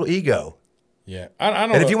a little ego. Yeah. I don't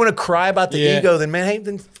And know. if you want to cry about the Yeah. ego, then man, hey,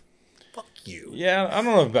 then fuck you. Yeah, I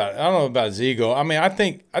don't know about his ego. I mean, I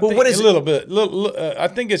think what is a little bit. I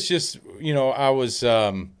think it's just I was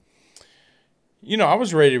I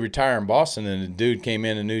was ready to retire in Boston, and the dude came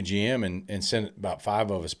in, a new GM, and sent about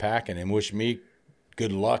 5 of us packing and wished me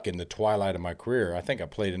good luck in the twilight of my career. I think I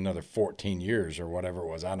played another 14 years or whatever it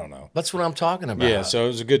was. I don't know. That's what I'm talking about. Yeah, so it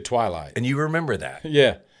was a good twilight. And you remember that.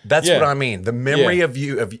 Yeah, That's yeah. what I mean. The memory Yeah. of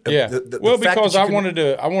you. Of Yeah. the Well, fact because that you I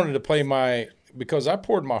can- wanted to play because I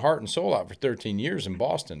poured my heart and soul out for 13 years in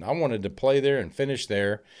Boston. I wanted to play there and finish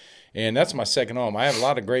there. And that's my second home. I have a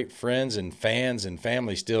lot of great friends and fans and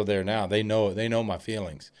family still there now. They know my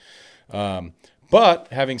feelings. But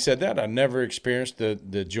having said that, I never experienced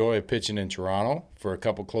the joy of pitching in Toronto for a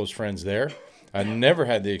couple close friends there. I never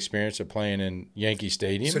had the experience of playing in Yankee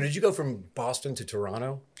Stadium. So did you go from Boston to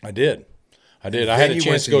Toronto? I did. I then had a you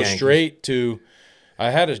chance went to to go Yankees. straight to. I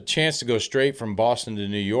had a chance to go straight from Boston to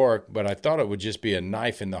New York, but I thought it would just be a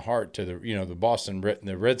knife in the heart to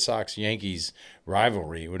the Red Sox Yankees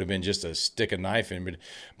rivalry. It would have been just a stick a knife in.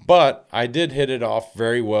 But I did hit it off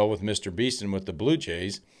very well with Mr. Beeston with the Blue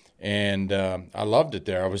Jays, and I loved it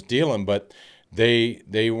there. I was dealing, but they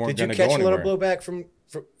weren't Did you going to go catch a anywhere. little blowback from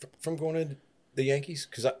going to the Yankees?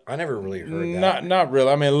 Because I never really heard that. Not really.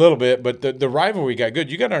 I mean, a little bit, but the rivalry got good.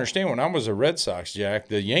 You got to understand, when I was a Red Sox, Jack,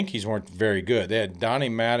 the Yankees weren't very good. They had Donnie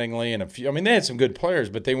Mattingly and a few. I mean, they had some good players,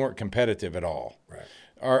 but they weren't competitive at all. Right.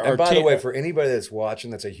 Our By the team- way, for anybody that's watching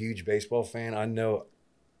that's a huge baseball fan, I know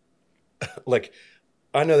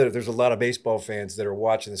that there's a lot of baseball fans that are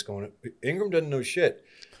watching this going, Ingram doesn't know shit.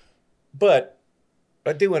 But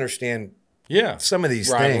I do understand yeah, some of these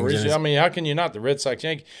rivalries. things. I mean, how can you not? The Red Sox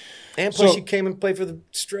Yankees. And plus, So- you came and played for the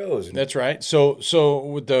Stros. And That's right. So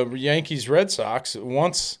with the Yankees Red Sox,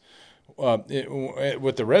 once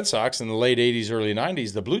with the Red Sox in the late '80s, early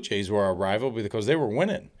 '90s, the Blue Jays were our rival because they were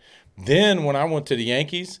winning. Then when I went to the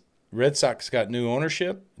Yankees, Red Sox got new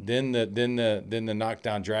ownership. Then the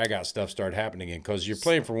knockdown drag out stuff started happening again because you're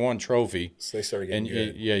playing for one trophy. So they started getting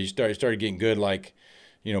and good. you started getting good. Like,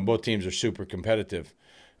 both teams are super competitive.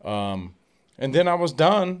 And then I was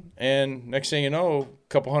done, and next thing you know, a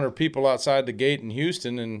couple hundred people outside the gate in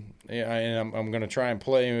Houston, and I'm going to try and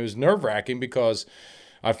play. And it was nerve-wracking because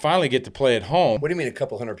I finally get to play at home. What do you mean a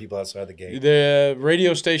couple hundred people outside the gate? The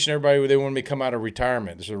radio station, everybody, they wanted me to come out of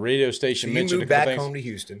retirement. There's a radio station So you mentioned moved a couple back things. home to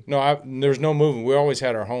Houston. No, there's no moving. We always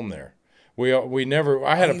had our home there. We never.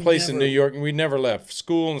 I had a place in New York, and we never left.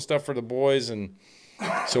 School and stuff for the boys, and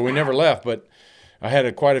so we never left. But I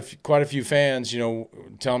had quite a few fans,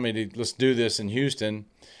 telling me to let's do this in Houston,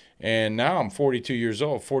 and now I'm 43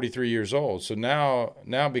 years old. So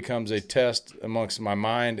now becomes a test amongst my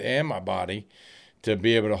mind and my body to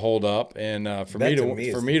be able to hold up. And for me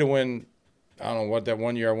to win, I don't know what that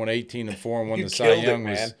one year I won 18-4 and won the Cy Young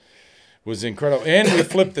was incredible. And we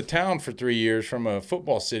flipped the town for 3 years from a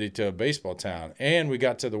football city to a baseball town. And we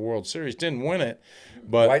got to the World Series. Didn't win it,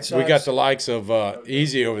 but we got the likes of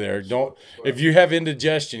Easy over there. If you have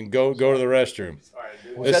indigestion, go to the restroom.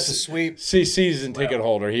 Was that the sweep? Season ticket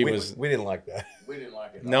holder. We didn't like that. We didn't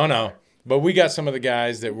like it. No. But we got some of the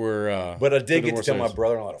guys that were. But I did get to tell my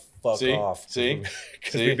brother-in-law to fuck off. See?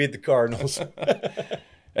 Because we beat the Cardinals.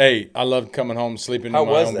 Hey, I loved coming home, sleeping in my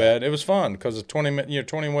own bed. It was fun because it's 20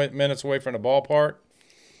 minutes away from the ballpark.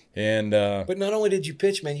 And but not only did you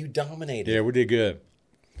pitch, man, you dominated. Yeah, we did good.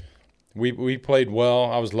 We played well.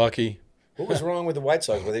 I was lucky. What was wrong with the White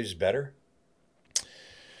Sox? Were they just better?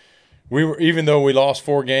 Even though we lost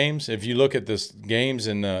 4 games, if you look at the games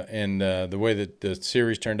and the way that the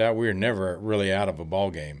series turned out, we were never really out of a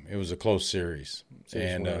ball game. It was a close series.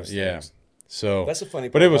 So that's a funny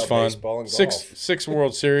part. But it was about fun. Baseball and golf. Six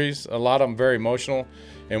World Series. A lot of them very emotional.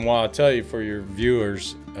 And while I tell you for your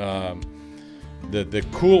viewers, the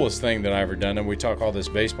coolest thing that I ever done, and we talk all this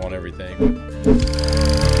baseball and everything.